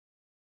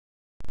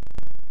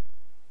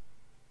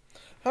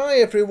Hi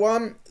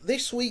everyone,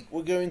 this week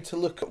we're going to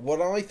look at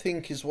what I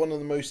think is one of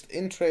the most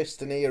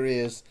interesting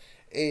areas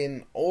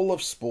in all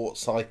of sports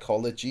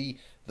psychology,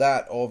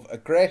 that of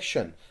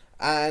aggression.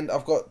 And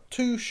I've got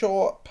two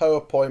short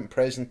PowerPoint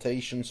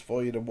presentations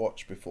for you to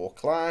watch before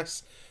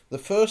class. The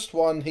first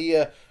one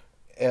here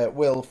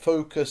will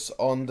focus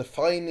on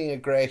defining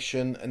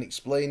aggression and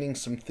explaining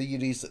some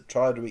theories that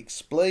try to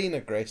explain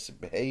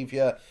aggressive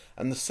behaviour,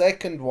 and the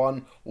second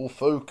one will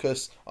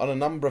focus on a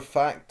number of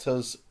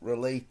factors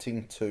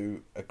relating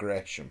to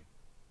aggression.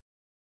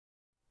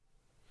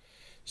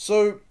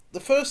 So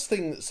the first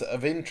thing that's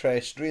of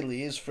interest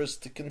really is for us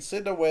to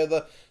consider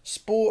whether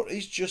sport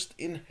is just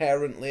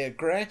inherently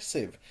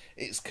aggressive.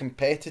 It's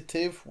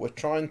competitive, we're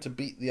trying to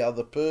beat the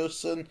other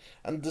person,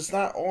 and does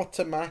that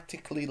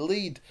automatically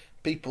lead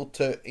people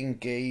to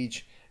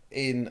engage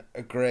in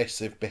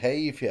aggressive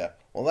behaviour?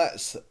 Well,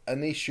 that's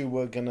an issue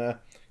we're going to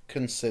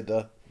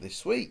consider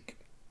this week.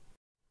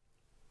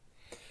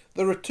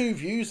 There are two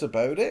views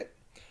about it.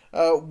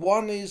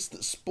 One is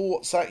that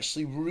sport's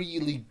actually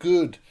really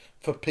good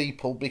for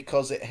people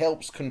because it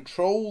helps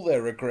control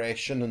their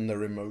aggression and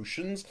their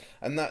emotions,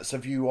 and that's a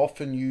view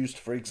often used,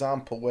 for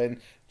example, when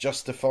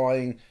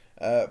justifying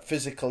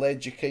physical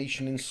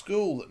education in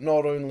school. That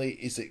not only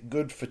is it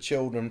good for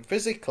children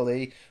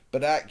physically,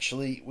 but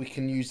actually we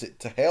can use it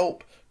to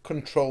help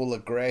control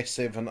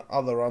aggressive and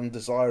other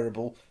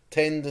undesirable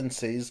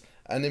tendencies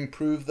and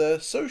improve their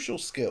social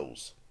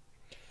skills.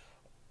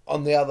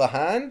 On the other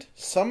hand,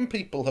 some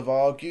people have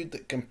argued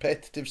that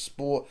competitive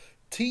sport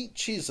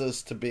teaches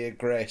us to be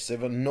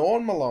aggressive and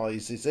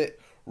normalises it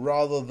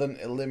rather than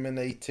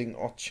eliminating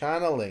or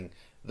channeling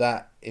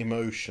that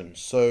emotion.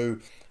 So,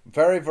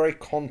 very, very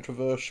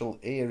controversial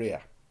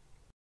area.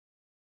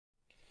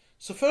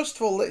 So first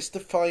of all, let's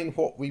define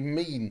what we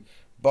mean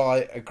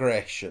by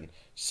aggression.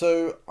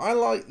 So I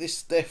like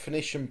this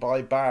definition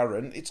by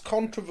Barron. It's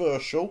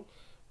controversial,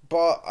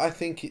 but I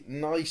think it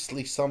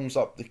nicely sums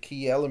up the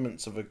key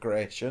elements of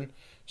aggression.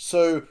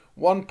 So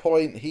one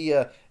point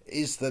here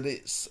is that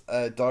it's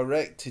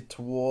directed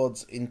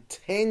towards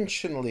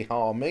intentionally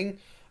harming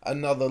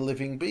another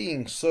living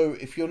being. So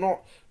if you're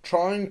not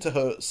trying to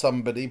hurt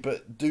somebody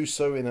but do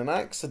so in an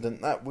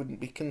accident, that wouldn't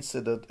be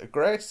considered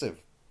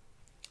aggressive.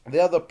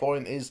 The other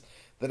point is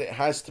that it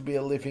has to be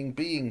a living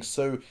being.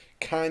 So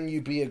can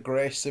you be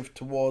aggressive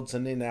towards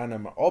an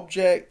inanimate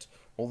object?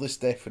 Well, this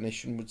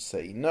definition would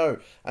say no.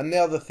 And the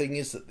other thing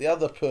is that the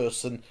other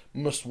person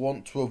must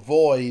want to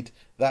avoid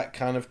that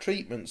kind of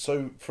treatment.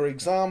 So, for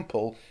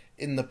example,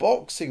 in the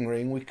boxing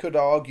ring, we could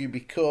argue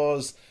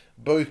because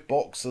both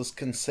boxers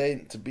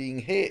consent to being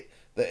hit,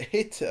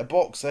 that a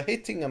boxer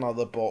hitting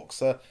another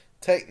boxer,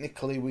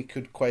 technically we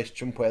could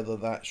question whether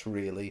that's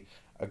really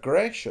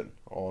aggression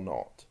or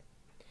not.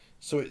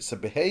 So it's a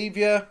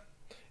behaviour,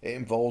 it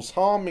involves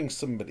harming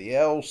somebody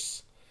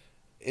else,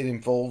 it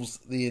involves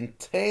the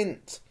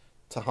intent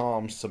to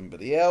harm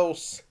somebody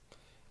else,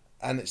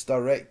 and it's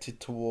directed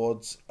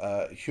towards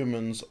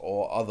humans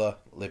or other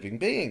living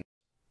beings.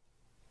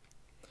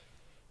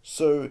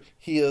 So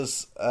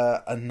here's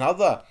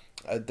another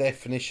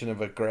definition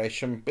of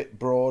aggression, a bit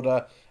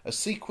broader: a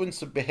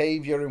sequence of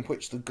behaviour in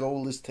which the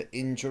goal is to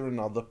injure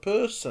another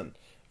person.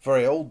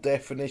 Very old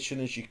definition,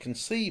 as you can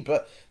see,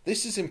 but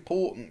this is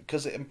important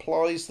because it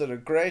implies that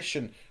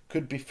aggression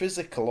could be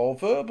physical or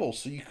verbal.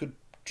 So you could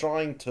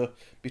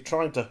be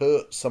trying to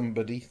hurt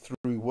somebody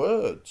through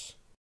words.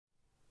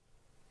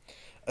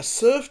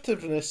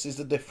 Assertiveness is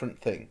a different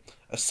thing.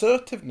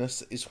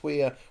 Assertiveness is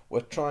where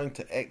we're trying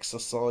to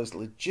exercise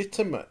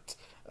legitimate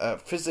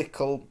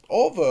physical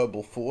or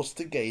verbal force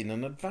to gain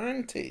an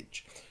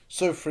advantage.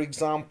 So, for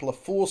example, a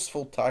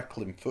forceful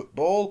tackle in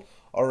football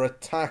or a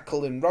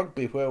tackle in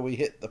rugby where we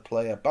hit the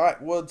player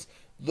backwards,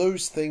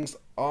 those things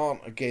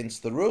aren't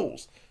against the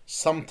rules.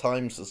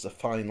 Sometimes there's a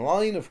fine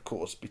line, of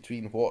course,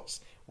 between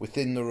what's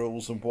within the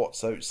rules and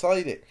what's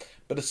outside it.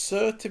 But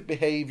assertive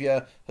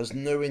behaviour has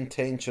no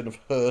intention of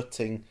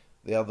hurting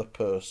the other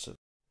person.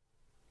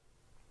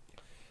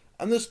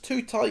 And there's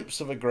two types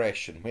of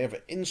aggression. We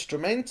have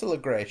instrumental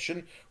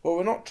aggression, where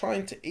we're not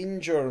trying to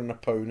injure an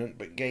opponent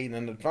but gain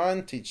an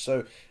advantage.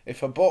 So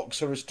if a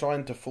boxer is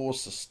trying to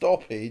force a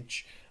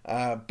stoppage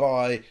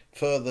by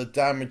further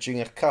damaging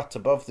a cut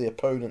above the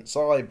opponent's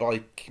eye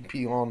by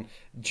keeping on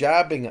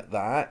jabbing at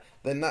that,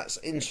 then that's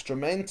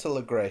instrumental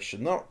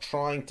aggression. They're not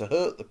trying to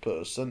hurt the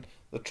person,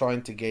 they're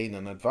trying to gain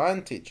an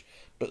advantage.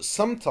 But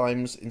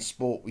sometimes in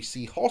sport we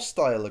see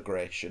hostile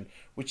aggression,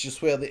 which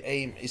is where the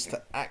aim is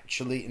to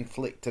actually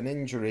inflict an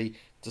injury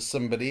to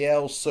somebody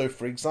else. So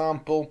for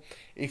example,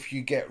 if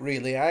you get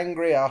really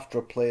angry after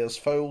a player's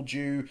fouled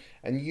you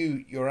and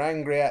you're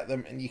angry at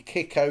them and you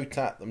kick out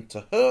at them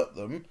to hurt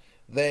them,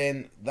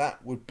 then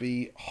that would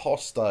be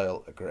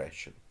hostile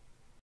aggression.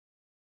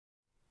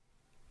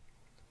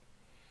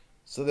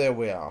 So there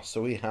we are.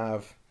 So we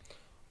have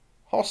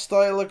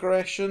hostile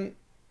aggression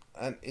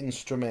and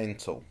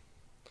instrumental.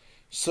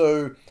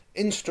 So,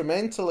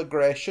 instrumental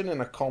aggression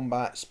in a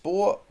combat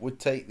sport would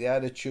take the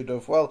attitude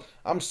of, well,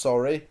 I'm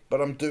sorry,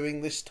 but I'm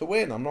doing this to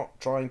win. I'm not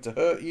trying to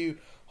hurt you.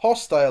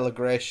 Hostile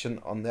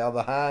aggression, on the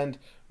other hand,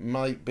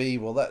 might be,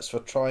 well, that's for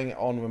trying it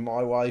on with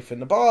my wife in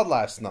the bar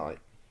last night.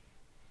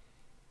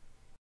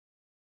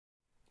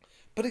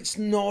 But it's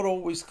not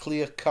always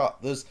clear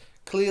cut. There's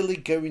clearly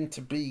going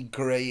to be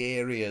grey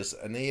areas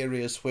and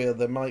areas where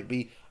there might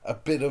be a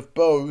bit of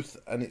both,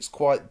 and it's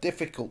quite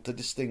difficult to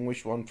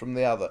distinguish one from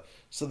the other.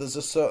 So there's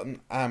a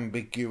certain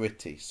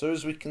ambiguity. So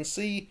as we can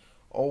see,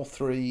 all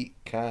three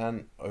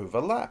can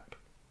overlap.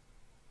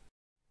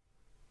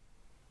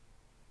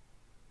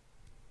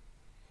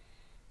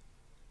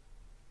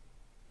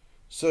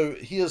 So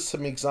here's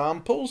some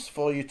examples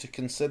for you to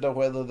consider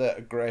whether they're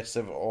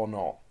aggressive or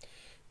not.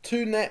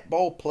 Two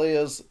netball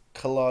players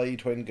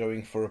collide when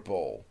going for a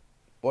ball.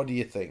 What do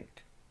you think?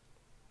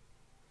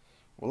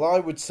 Well, I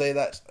would say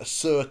that's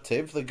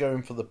assertive. They're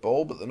going for the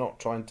ball, but they're not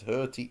trying to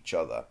hurt each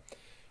other.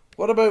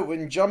 What about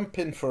when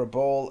jumping for a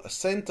ball, a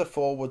centre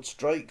forward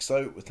strikes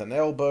out with an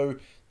elbow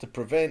to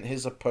prevent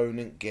his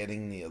opponent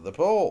getting near the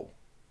ball?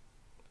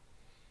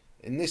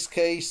 In this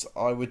case,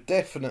 I would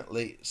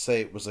definitely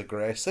say it was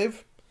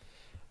aggressive.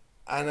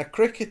 And a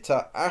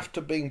cricketer,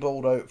 after being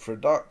bowled out for a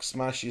duck,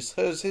 smashes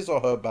his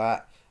or her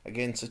bat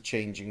against a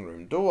changing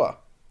room door.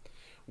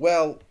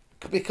 Well,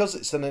 because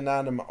it's an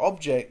inanimate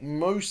object,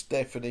 most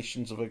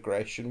definitions of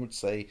aggression would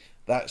say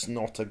that's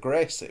not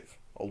aggressive,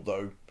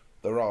 although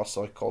there are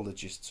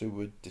psychologists who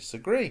would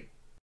disagree.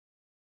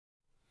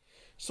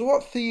 So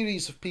what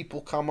theories have people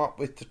come up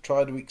with to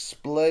try to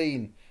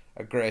explain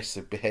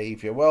aggressive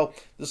behaviour? Well,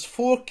 there's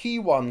four key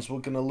ones we're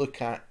going to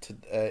look at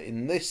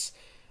in this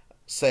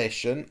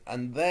session,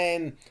 and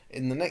then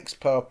in the next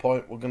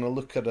PowerPoint we're going to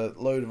look at a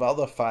load of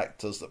other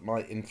factors that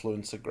might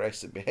influence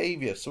aggressive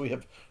behaviour. So we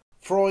have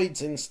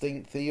Freud's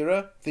instinct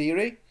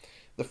theory,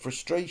 the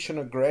frustration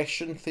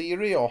aggression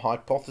theory or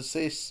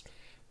hypothesis,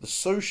 the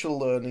social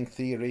learning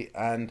theory,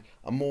 and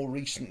a more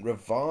recent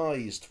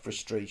revised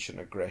frustration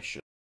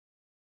aggression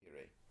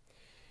theory.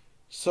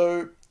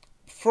 So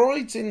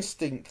Freud's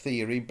instinct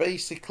theory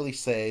basically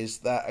says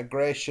that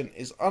aggression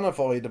is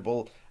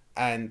unavoidable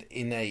and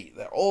innate,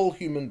 that all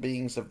human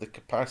beings have the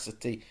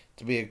capacity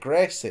to be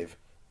aggressive,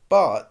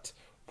 but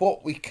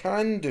what we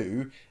can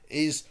do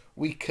is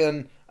we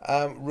can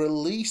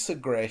release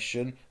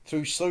aggression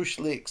through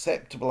socially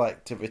acceptable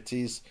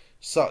activities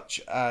such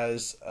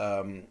as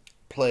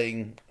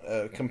playing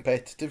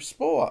competitive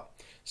sport.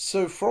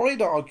 So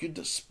Freud argued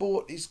that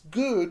sport is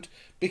good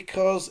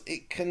because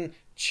it can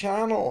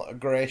channel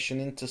aggression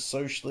into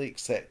socially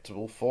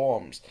acceptable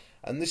forms,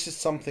 and this is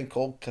something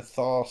called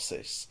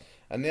catharsis.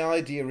 And the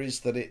idea is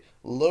that it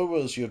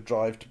lowers your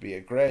drive to be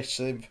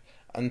aggressive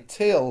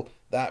until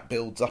that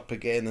builds up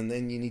again, and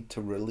then you need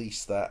to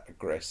release that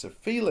aggressive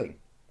feeling.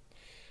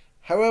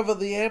 However,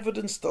 the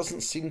evidence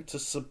doesn't seem to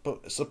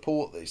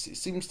support this. It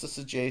seems to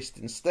suggest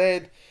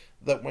instead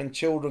that when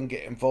children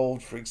get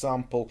involved, for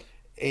example,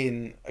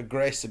 in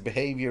aggressive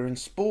behaviour in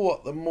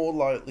sport, they're more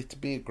likely to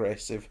be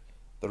aggressive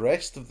the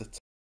rest of the time.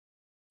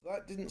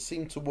 That didn't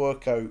seem to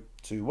work out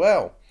too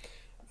well.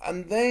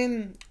 And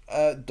then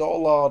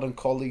Dollard and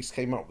colleagues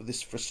came up with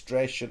this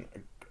frustration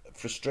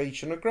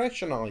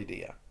aggression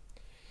idea.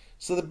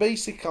 So the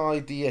basic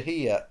idea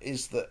here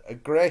is that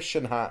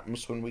aggression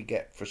happens when we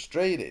get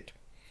frustrated,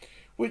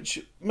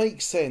 which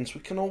makes sense.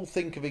 We can all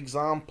think of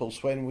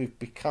examples when we've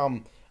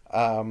become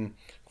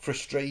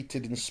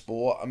frustrated in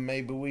sport, and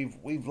maybe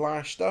we've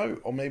lashed out,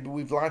 or maybe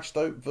we've lashed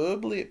out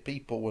verbally at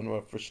people when we're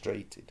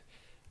frustrated.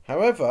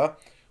 However,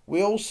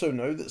 we also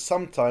know that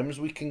sometimes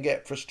we can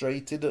get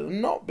frustrated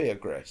and not be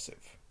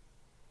aggressive.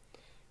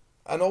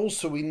 And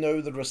also we know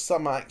there are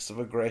some acts of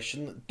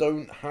aggression that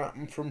don't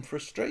happen from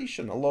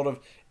frustration. A lot of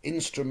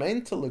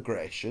instrumental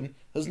aggression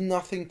has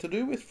nothing to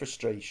do with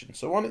frustration.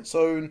 So on its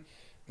own,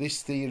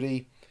 this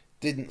theory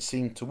didn't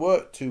seem to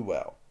work too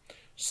well.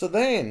 So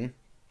then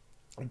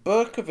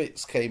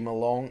Berkowitz came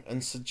along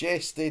and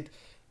suggested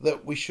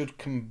that we should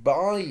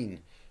combine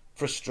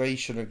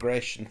frustration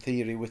aggression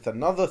theory with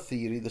another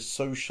theory, the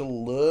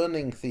social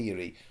learning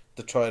theory,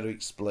 to try to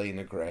explain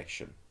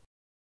aggression.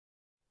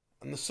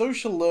 And the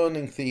social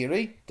learning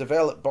theory,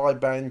 developed by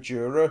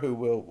Bandura, who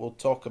we'll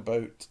talk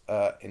about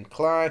in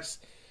class,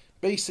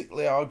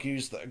 basically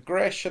argues that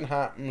aggression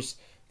happens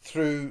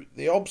through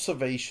the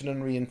observation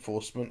and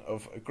reinforcement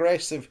of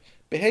aggressive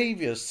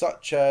behaviours,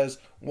 such as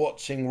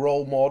watching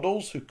role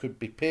models who could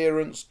be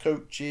parents,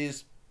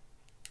 coaches,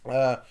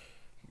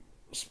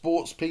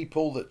 sports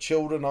people that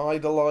children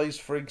idolise,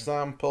 for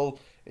example.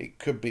 It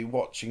could be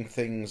watching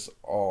things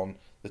on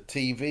the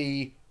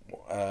TV,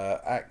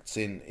 acts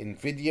in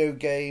video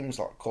games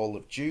like Call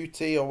of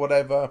Duty or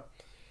whatever.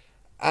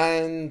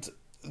 And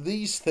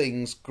these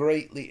things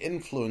greatly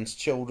influence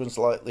children's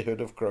likelihood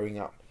of growing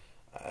up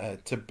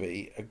to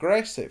be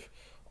aggressive.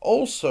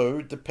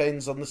 Also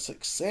depends on the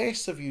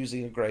success of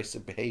using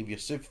aggressive behaviour.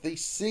 So if they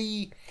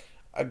see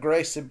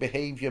aggressive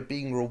behaviour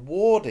being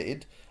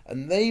rewarded,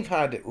 and they've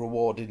had it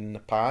rewarded in the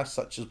past,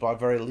 such as by a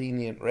very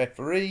lenient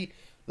referee,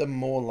 they're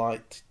more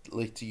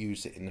likely to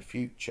use it in the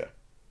future.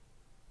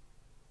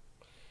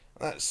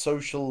 That's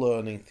social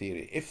learning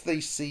theory. If they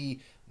see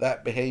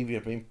that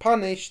behaviour being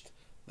punished,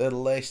 they're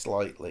less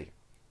likely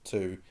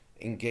to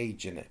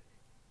engage in it.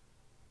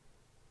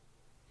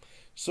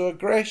 So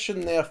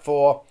aggression,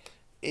 therefore,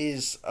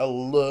 is a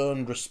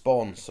learned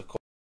response according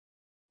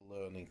to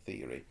learning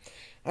theory.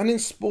 And in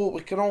sport,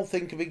 we can all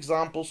think of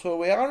examples where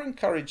we are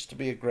encouraged to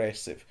be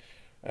aggressive.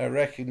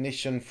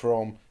 Recognition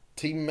from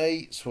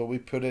teammates where we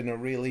put in a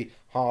really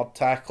hard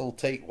tackle,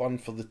 take one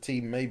for the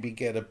team, maybe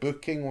get a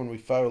booking when we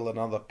foul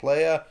another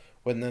player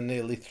when they're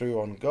nearly through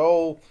on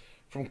goal.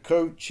 From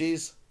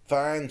coaches,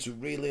 fans who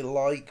really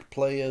like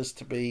players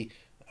to be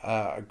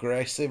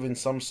aggressive in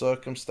some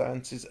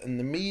circumstances, and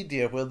the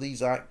media where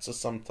these acts are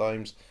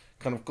sometimes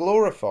kind of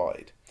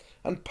glorified.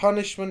 And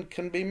punishment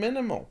can be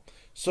minimal.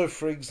 So,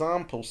 for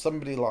example,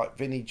 somebody like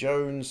Vinnie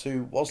Jones,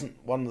 who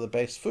wasn't one of the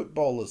best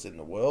footballers in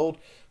the world,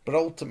 but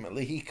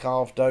ultimately he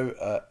carved out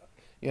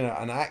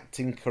an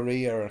acting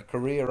career, a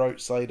career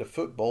outside of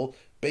football,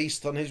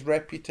 based on his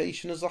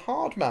reputation as a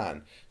hard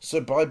man.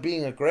 So by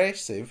being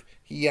aggressive,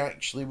 he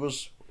actually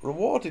was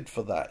rewarded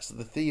for that. So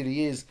the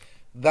theory is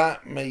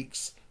that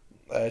makes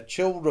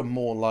children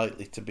more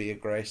likely to be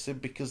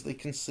aggressive because they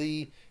can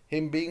see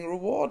him being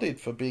rewarded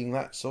for being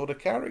that sort of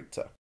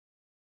character.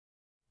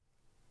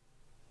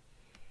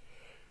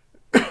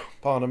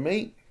 Pardon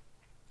me.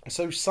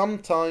 So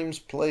sometimes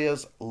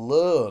players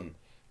learn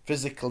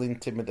physical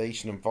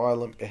intimidation and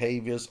violent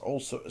behaviours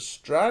also as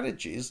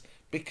strategies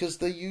because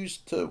they're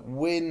used to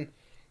win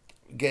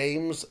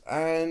games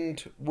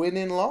and win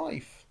in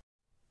life.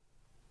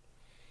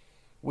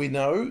 We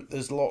know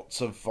there's lots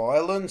of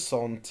violence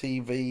on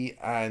TV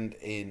and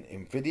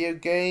in video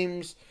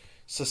games.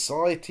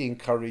 Society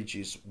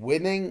encourages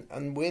winning,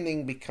 and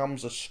winning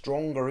becomes a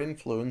stronger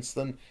influence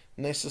than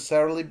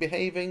necessarily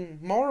behaving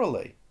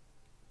morally.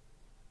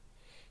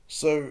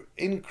 So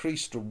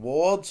increased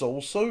rewards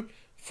also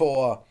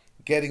for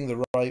getting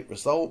the right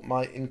result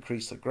might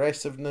increase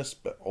aggressiveness,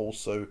 but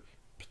also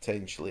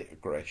potentially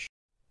aggression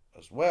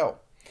as well.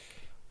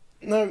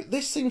 Now,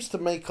 this seems to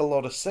make a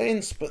lot of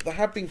sense, but there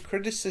have been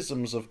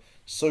criticisms of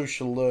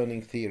social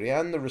learning theory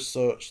and the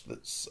research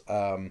that's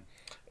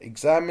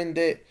examined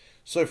it.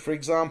 So, for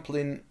example,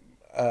 in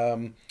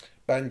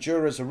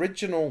Bandura's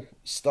original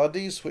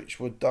studies, which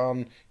were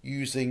done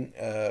using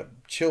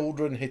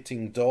children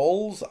hitting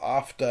dolls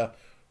after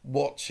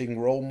watching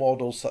role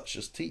models such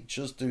as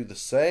teachers do the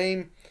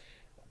same,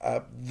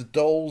 the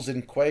dolls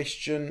in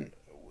question,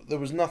 there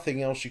was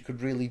nothing else you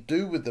could really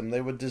do with them.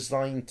 They were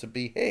designed to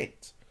be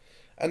hit.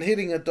 And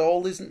hitting a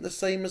doll isn't the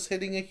same as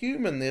hitting a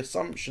human. The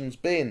assumption's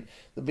been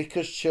that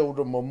because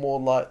children were more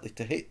likely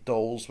to hit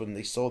dolls when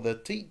they saw their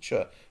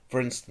teacher,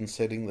 for instance,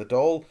 hitting the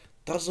doll,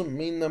 doesn't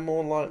mean they're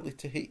more likely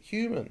to hit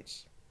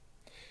humans.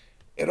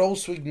 It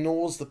also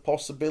ignores the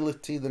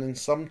possibility that in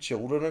some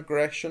children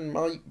aggression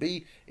might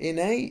be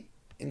innate,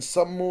 in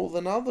some more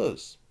than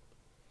others.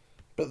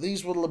 But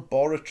these were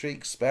laboratory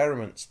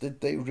experiments.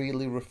 Did they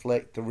really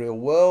reflect the real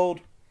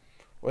world?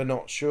 We're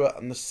not sure,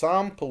 and the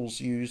samples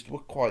used were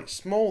quite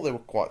small. They were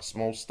quite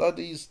small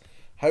studies.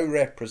 How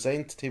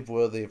representative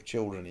were they of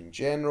children in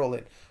general,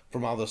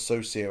 from other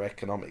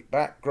socio-economic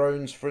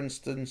backgrounds, for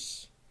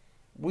instance?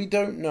 We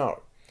don't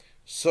know.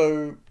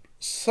 So,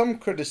 some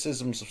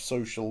criticisms of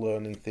social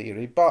learning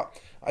theory,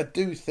 but I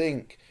do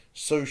think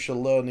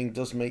social learning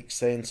does make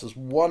sense as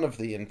one of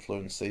the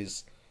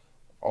influences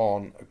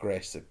on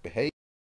aggressive behaviour.